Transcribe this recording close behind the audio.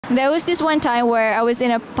There was this one time where I was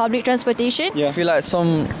in a public transportation. Yeah. I feel like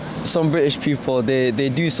some British people, they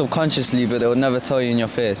do subconsciously, but they'll never tell you in your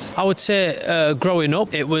face. I would say growing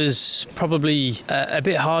up, it was probably a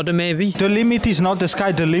bit harder maybe. The limit is not the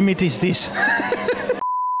sky, the limit is this.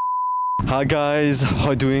 Hi guys,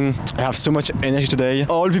 how you doing? I have so much energy today.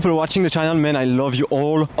 All people watching the channel, man, I love you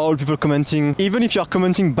all. All people commenting, even if you are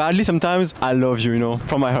commenting badly sometimes, I love you, you know,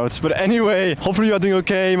 from my heart. But anyway, hopefully you are doing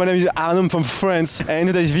okay. My name is Arnaud from France, and in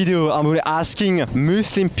today's video I'm really asking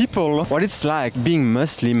Muslim people what it's like being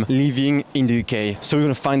Muslim living in the UK. So we're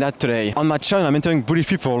gonna find out today. On my channel I'm interviewing British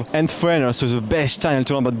people and foreigners, so the best channel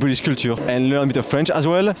to learn about British culture and learn a bit of French as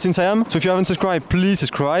well, since I am. So if you haven't subscribed, please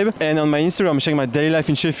subscribe. And on my Instagram I'm sharing my daily life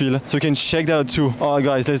in Sheffield, so you can check that out too. Alright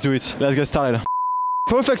guys, let's do it. Let's get started.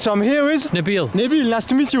 Perfect, so I'm here with Nabil. Nabil, nice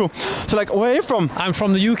to meet you. So like, where are you from? I'm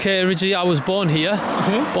from the UK originally. I was born here,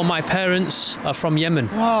 but my parents are from Yemen.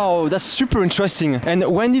 Wow, that's super interesting. And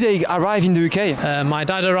when did they arrive in the UK? My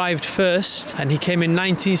dad arrived first and he came in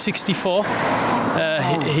 1964.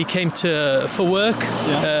 He came for work,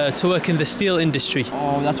 to work in the steel industry.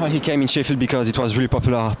 Oh, that's why he came in Sheffield, because it was really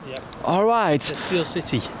popular. Yep. All right. The Steel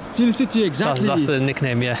City. Steel City, exactly. That's the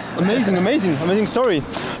nickname, yeah. Amazing, amazing, amazing story.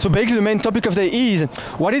 So basically the main topic of the day is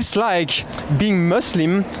what it's like being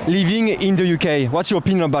Muslim living in the UK. What's your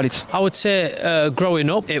opinion about it? I would say growing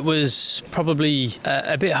up, it was probably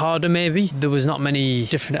a bit harder maybe. There was not many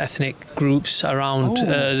different ethnic groups around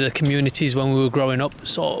the communities when we were growing up.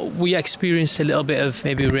 So we experienced a little bit of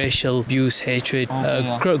maybe racial abuse, hatred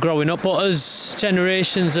growing up. But as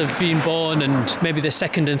generations have been born and maybe the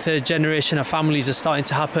second and third generation of families are starting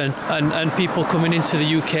to happen and people coming into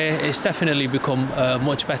the UK, it's definitely become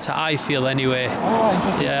much better, I feel anyway. Oh,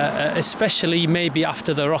 interesting. Yeah, especially maybe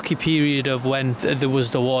after the rocky period of when there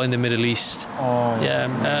was the war in the Middle East. Oh.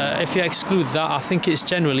 Yeah, if you exclude that, I think it's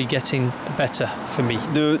generally getting better for me.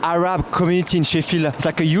 The Arab community in Sheffield, it's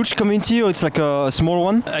like a huge community or it's like a small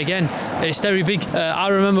one? Again, it's very big. I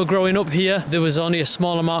remember growing up here, there was only a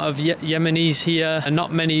small amount of Yemenis here and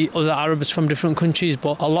not many other Arabs from different countries,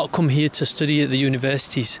 but a lot come here to study at the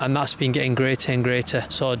universities, and that's been getting greater and greater.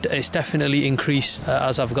 So it's definitely increased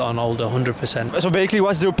as I've gotten older, 100%. So basically,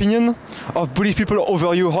 what's the opinion of British people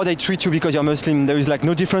over you, how they treat you because you're Muslim? There is like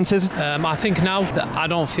no differences? I think now that I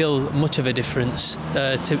don't feel much of a difference,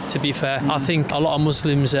 to be fair. I think a lot of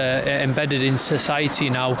Muslims are embedded in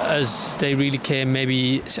society now, as they really came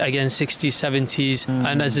maybe again 60s, 70s,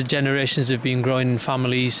 and as the generations have been growing in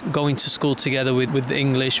families, going to school together with the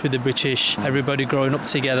English, with the British, everybody growing up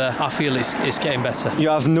together, I feel it's getting better. You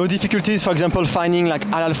have no difficulties, for example, finding like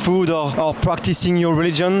halal food or practicing your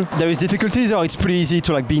religion? There is difficulties, or it's pretty easy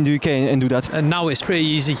to like be in the UK and do that? And now it's pretty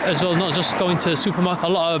easy as well, not just going to a supermarket. A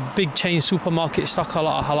lot of big chain supermarkets stock a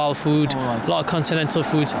lot of halal food, a lot of continental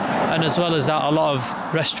foods, and as well as that, a lot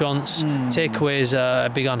of restaurants, takeaways are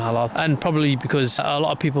big on halal, and probably because a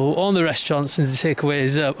lot of people who own the restaurants and the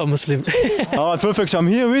takeaways are Muslim. Alright, perfect. So I'm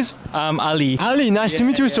here with Ali. Ali, nice to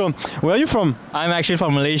meet you. So where are you from? I'm actually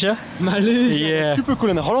from Malaysia. Malaysia. Yeah. Super cool.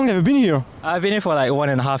 And how long have you been here? I've been here for like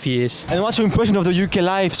 1.5 years. And what's your impression of the UK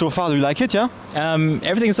life so far? Do you like it, yeah?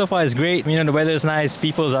 Everything so far is great. You know, the weather is nice,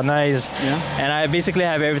 people are nice, and I basically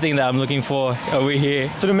have everything that I'm looking for over here.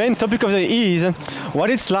 So the main topic of the day is what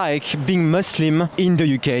it's like being Muslim in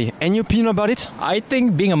the UK. Any opinion about it? I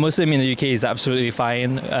think being a Muslim in the UK is absolutely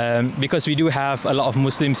fine, because we do have a lot of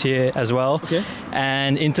Muslims here as well. Okay.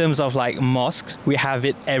 And in terms of like mosques, we have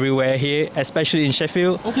it everywhere here, especially in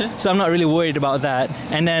Sheffield. Okay. So I'm not really worried about that.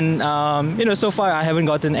 And then, you know, so far I haven't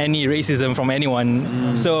gotten any racism from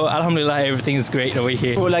anyone. So Alhamdulillah, everything's great over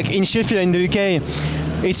here. Well, like in Sheffield in the UK,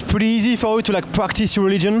 it's pretty easy for you to like practice your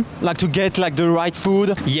religion, like to get like the right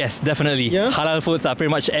food. Yes, definitely. Yeah? Halal foods are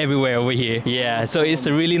pretty much everywhere over here. Yeah, so it's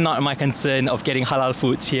really not my concern of getting halal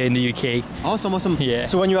foods here in the UK. Awesome, awesome. Yeah.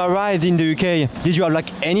 So when you arrived in the UK, did you have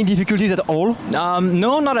like any difficulties at all?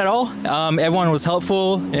 No, not at all. Everyone was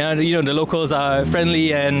helpful. You know, the locals are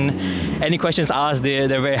friendly, and any questions asked, they're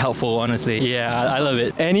very helpful, honestly. Yeah, I love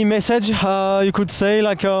it. Any message you could say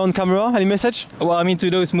like on camera? Any message? Well, I mean,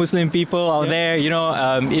 to those Muslim people out there, you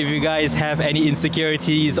know, if you guys have any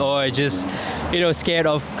insecurities or just, you know, scared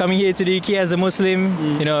of coming here to the UK as a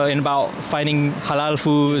Muslim, you know, and about finding halal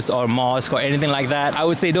foods or mosque or anything like that, I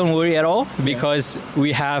would say don't worry at all, because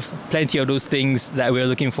we have plenty of those things that we're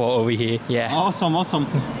looking for over here. Yeah. Awesome, awesome.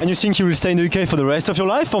 And you think you will stay in the UK for the rest of your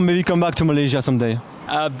life, or maybe come back to Malaysia someday?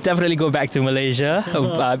 Definitely go back to Malaysia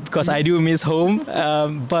because I do miss home.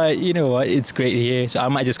 But you know what? It's great here, so I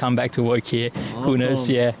might just come back to work here. Awesome. Who knows?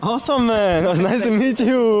 Yeah. Awesome, man. It was nice to meet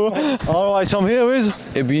you. All right, so I'm here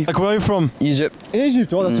with Ibi. Like, where are you from? Egypt. Egypt.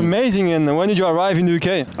 Egypt. Oh, that's amazing. And when did you arrive in the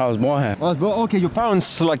UK? I was born here. Okay, your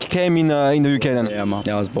parents like came in the UK then. Yeah, man.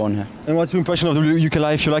 Yeah, I was born here. And what's your impression of the UK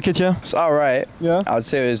life? You like it, yeah? It's alright. Yeah. I'd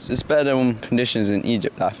say it's better than conditions in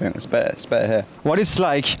Egypt, I think. It's better here. What it's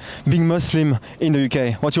like being Muslim in the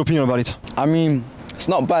UK? What's your opinion about it? I mean, it's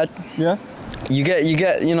not bad. Yeah. You get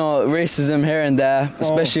racism here and there,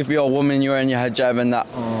 especially if you're a woman, you're in your hijab and that.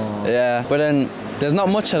 Yeah. But then there's not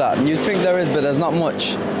much of that. You'd think there is, but there's not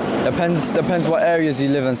much. Depends what areas you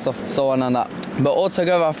live and stuff, so on and that. But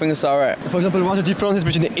altogether, I think it's alright. For example, what's the differences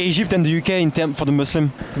between Egypt and the UK in terms for the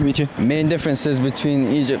Muslim community? Main differences between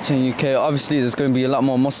Egypt and UK, obviously there's going to be a lot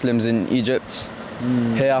more Muslims in Egypt.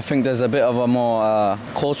 Here I think there's a bit of a more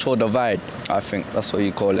cultural divide, I think that's what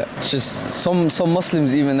you call it. It's just some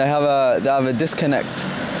Muslims even, they have a disconnect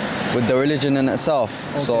with the religion in itself.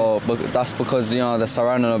 Okay. So but that's because they're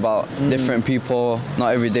surrounded about different people,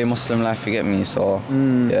 not everyday Muslim life, you get me? So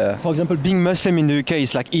yeah. For example, being Muslim in the UK,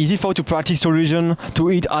 it's like easy for you to practice your religion, to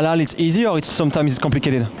eat halal, it's easy, or sometimes it's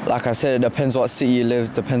complicated? Like I said, it depends what city you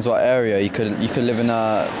live, depends what area. You could live in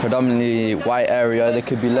a predominantly white area, there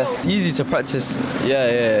could be less easy to practice.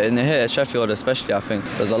 Yeah, in here, Sheffield especially, I think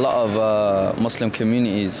there's a lot of Muslim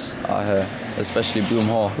communities out here, especially Broom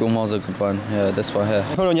Hall. Broom Hall's a good one. Yeah, this one here.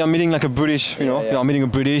 When you're meeting like a British, you're meeting a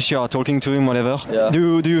British, you're talking to him, whatever. Yeah.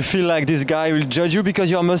 Do you feel like this guy will judge you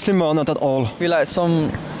because you're Muslim or not at all? I feel like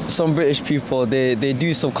some British people, they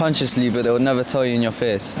do subconsciously, but they would never tell you in your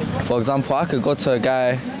face. For example, I could go to a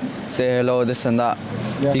guy, say hello, this and that.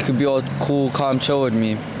 Yeah. He could be all cool, calm, chill with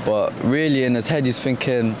me, but really in his head he's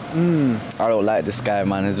thinking, I don't like this guy,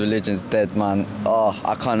 man. His religion's dead, man. Oh,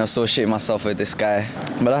 I can't associate myself with this guy.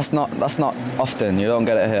 But that's not often. You don't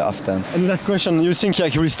get it here often. And last question: you think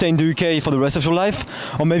like you will stay in the UK for the rest of your life,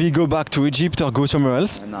 or maybe go back to Egypt or go somewhere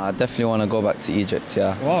else? No, I definitely want to go back to Egypt.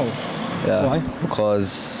 Yeah. Wow. Yeah. Why?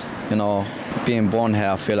 Because being born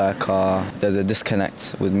here, I feel like there's a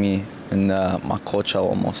disconnect with me in my culture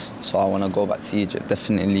almost. So I want to go back to Egypt,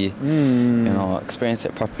 definitely, experience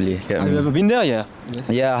it properly. Have you ever been there? Yeah.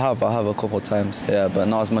 Yeah, I have a couple of times. Yeah, but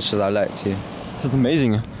not as much as I like to. That's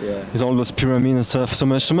amazing. Yeah. There's all those pyramids and stuff. So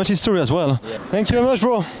much history as well. Yeah. Thank you very much,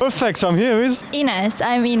 bro. Perfect. So I'm here with Ines.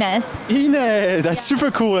 I'm Ines. Ines, that's super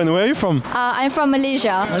cool. And where are you from? I'm from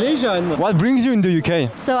Malaysia. Malaysia. And what brings you in the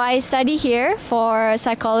UK? So I study here for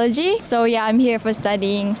psychology. So yeah, I'm here for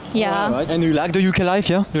studying. Yeah. All right. And you like the UK life?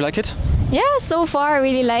 Yeah. You like it? Yeah, so far I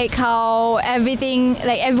really like how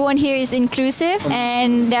everyone here is inclusive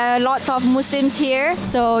and there are lots of Muslims here.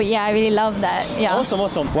 So yeah, I really love that. Yeah.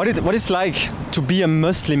 Awesome. What it's like to be a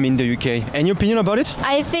Muslim in the UK? Any opinion about it?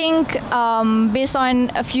 I think based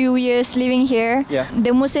on a few years living here,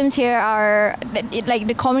 the Muslims here are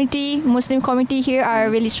the Muslim community here are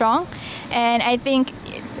really strong, and I think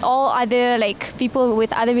all other people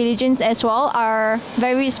with other religions as well are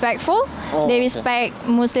very respectful. They respect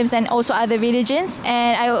Muslims and also other religions.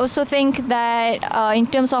 And I also think that in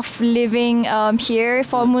terms of living here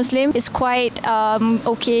for Muslim, it's quite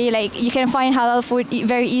okay. Like you can find halal food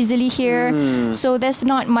very easily here, so there's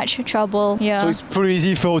not much trouble. Yeah. So it's pretty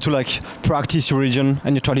easy for you to practice your religion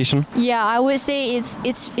and your tradition. Yeah, I would say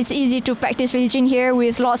it's easy to practice religion here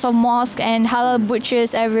with lots of mosques and halal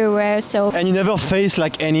butchers everywhere. So. And you never face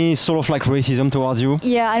any sort of racism towards you?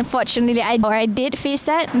 Yeah, unfortunately, I did face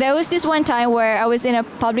that. There was this one time where I was in a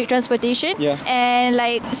public transportation, and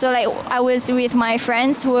I was with my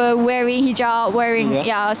friends who were wearing hijab,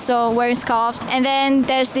 wearing scarves, and then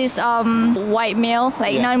there's this white male,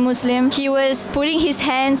 non-Muslim. He was putting his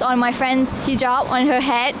hands on my friend's hijab on her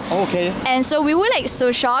head. Okay. And so we were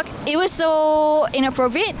so shocked. It was so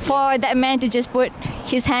inappropriate for that man to just put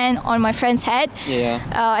his hand on my friend's head. Yeah.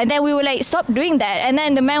 And then we were stop doing that. And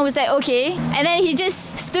then the man was okay. And then he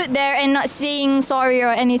just stood there and not saying sorry or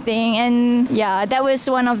anything. And yeah, that was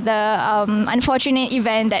one of the unfortunate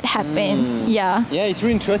event that happened. Yeah. Yeah, it's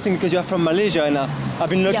really interesting because you're from Malaysia, and I've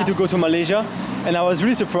been lucky to go to Malaysia. And I was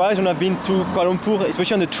really surprised when I've been to Kuala Lumpur,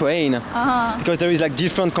 especially on the train, because there is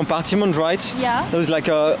different compartments, right? Yeah. There's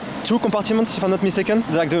 2 compartments, if I'm not mistaken.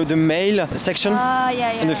 There's the male section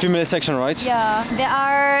and the female section, right? Yeah. There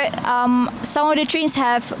are some of the trains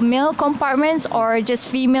have male compartments or just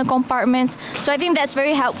female compartments. So I think that's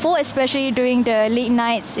very helpful, especially during the late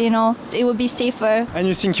nights. So it will be safer. And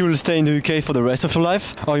you think you will stay in the UK for the rest of your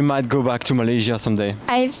life, or you might go back to Malaysia someday?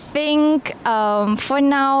 I think for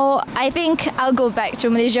now, I'll I'll go back to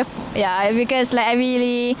Malaysia. Yeah, because like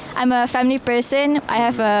I'm a family person. I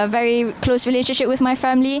have a very close relationship with my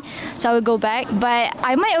family, so I will go back. But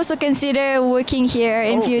I might also consider working here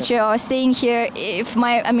in future or staying here if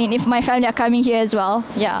my family are coming here as well.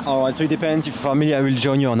 Yeah. Alright, so it depends if family will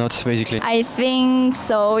join you or not, basically. I think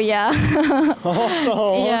so. Yeah.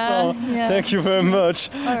 Awesome. Yeah. Thank you very much.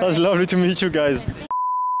 It was lovely to meet you guys.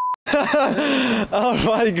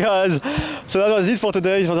 Alright guys, so that was it for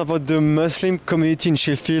today. It was about the Muslim community in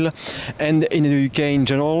Sheffield and in the UK in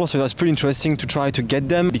general. So it was pretty interesting to try to get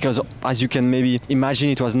them, because as you can maybe imagine,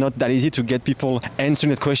 it was not that easy to get people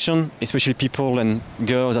answering that question, especially people and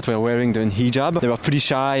girls that were wearing the hijab. They were pretty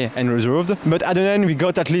shy and reserved, but at the end we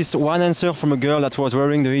got at least one answer from a girl that was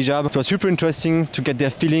wearing the hijab. It was super interesting to get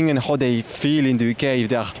their feeling and how they feel in the UK, if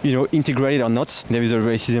they are integrated or not, there is a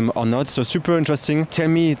racism or not. So super interesting. Tell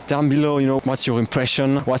me down below, what's your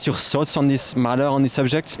impression, what's your thoughts on this matter, on this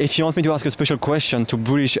subject. If you want me to ask a special question to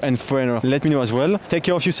British and foreigner, let me know as well. Take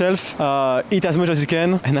care of yourself, eat as much as you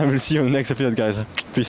can, and I will see you on the next episode, guys. Peace.